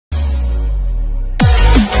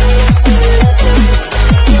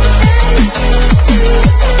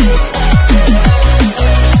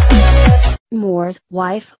Moore's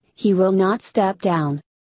wife, he will not step down.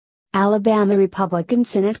 Alabama Republican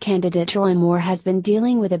Senate candidate Roy Moore has been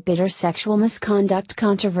dealing with a bitter sexual misconduct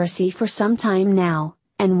controversy for some time now,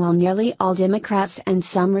 and while nearly all Democrats and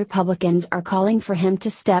some Republicans are calling for him to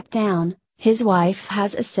step down, his wife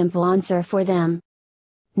has a simple answer for them.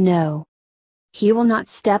 No. He will not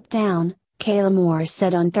step down, Kayla Moore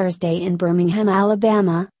said on Thursday in Birmingham,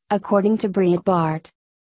 Alabama, according to Breitbart.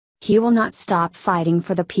 He will not stop fighting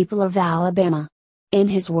for the people of Alabama. In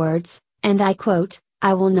his words, and I quote,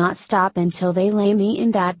 "I will not stop until they lay me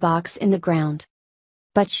in that box in the ground."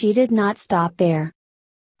 But she did not stop there.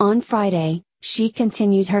 On Friday, she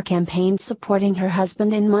continued her campaign supporting her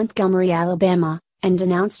husband in Montgomery, Alabama, and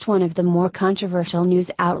announced one of the more controversial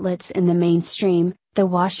news outlets in the mainstream, The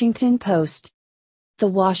Washington Post.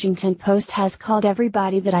 The Washington Post has called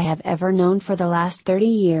everybody that I have ever known for the last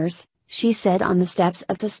 30 years, she said on the steps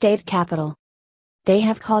of the state capitol. They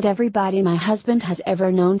have called everybody my husband has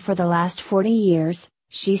ever known for the last 40 years,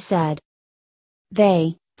 she said.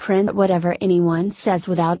 They print whatever anyone says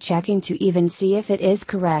without checking to even see if it is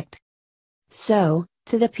correct. So,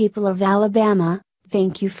 to the people of Alabama,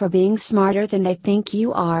 thank you for being smarter than they think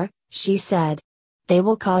you are, she said. They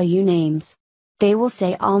will call you names. They will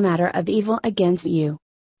say all manner of evil against you.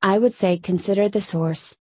 I would say consider the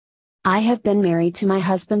source. I have been married to my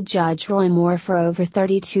husband Judge Roy Moore for over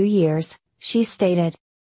 32 years, she stated.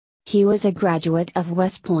 He was a graduate of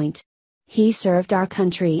West Point. He served our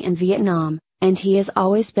country in Vietnam, and he has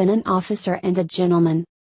always been an officer and a gentleman.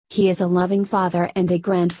 He is a loving father and a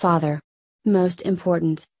grandfather. Most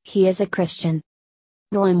important, he is a Christian.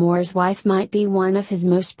 Roy Moore's wife might be one of his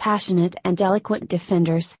most passionate and eloquent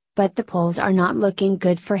defenders, but the polls are not looking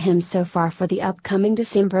good for him so far for the upcoming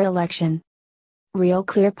December election. Real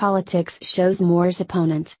Clear Politics shows Moore's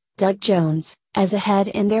opponent, Doug Jones, as ahead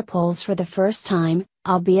in their polls for the first time,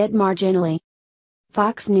 albeit marginally.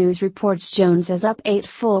 Fox News reports Jones is up 8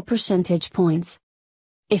 full percentage points.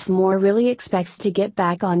 If Moore really expects to get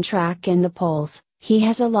back on track in the polls, he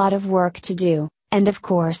has a lot of work to do, and of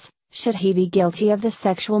course, should he be guilty of the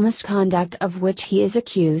sexual misconduct of which he is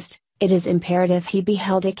accused, it is imperative he be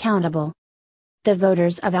held accountable. The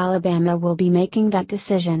voters of Alabama will be making that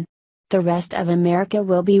decision. The rest of America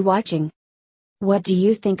will be watching. What do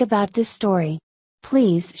you think about this story?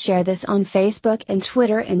 Please share this on Facebook and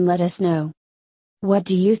Twitter and let us know. What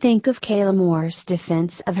do you think of Kayla Moore's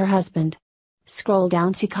defense of her husband? Scroll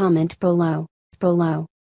down to comment below.